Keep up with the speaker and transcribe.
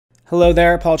Hello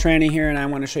there, Paul Trani here, and I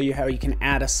want to show you how you can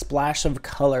add a splash of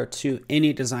color to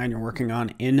any design you're working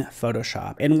on in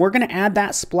Photoshop. And we're going to add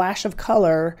that splash of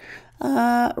color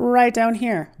right down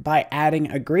here by adding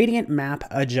a gradient map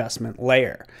adjustment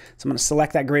layer. So I'm going to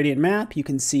select that gradient map. You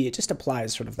can see it just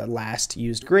applies sort of the last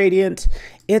used gradient.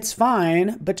 It's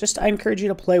fine, but I encourage you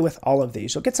to play with all of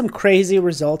these. You'll get some crazy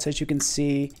results, as you can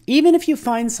see. Even if you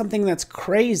find something that's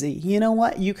crazy, you know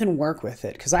what? You can work with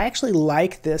it, because I actually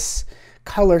like this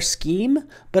color scheme,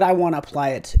 but I want to apply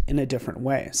it in a different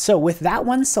way. So with that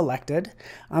one selected,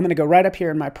 I'm going to go right up here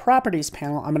in my properties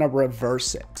panel. I'm going to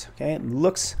reverse it. Okay, it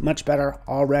looks much better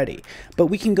already, but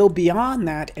we can go beyond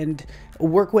that and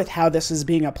work with how this is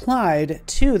being applied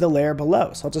to the layer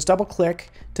below. So I'll just double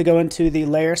click to go into the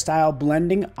layer style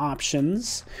blending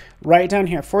options right down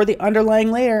here. For the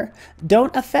underlying layer,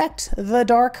 don't affect the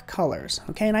dark colors.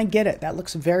 Okay, and I get it, that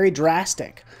looks very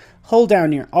drastic. Hold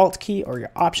down your Alt key or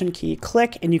your Option key,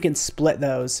 click, and you can split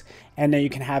those. And now you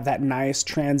can have that nice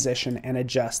transition and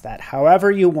adjust that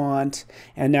however you want.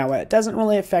 And now it doesn't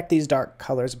really affect these dark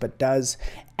colors, but does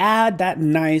add that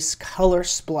nice color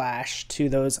splash to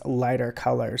those lighter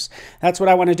colors. That's what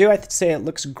I want to do. I say it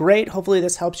looks great. Hopefully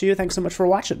this helps you. Thanks so much for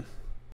watching.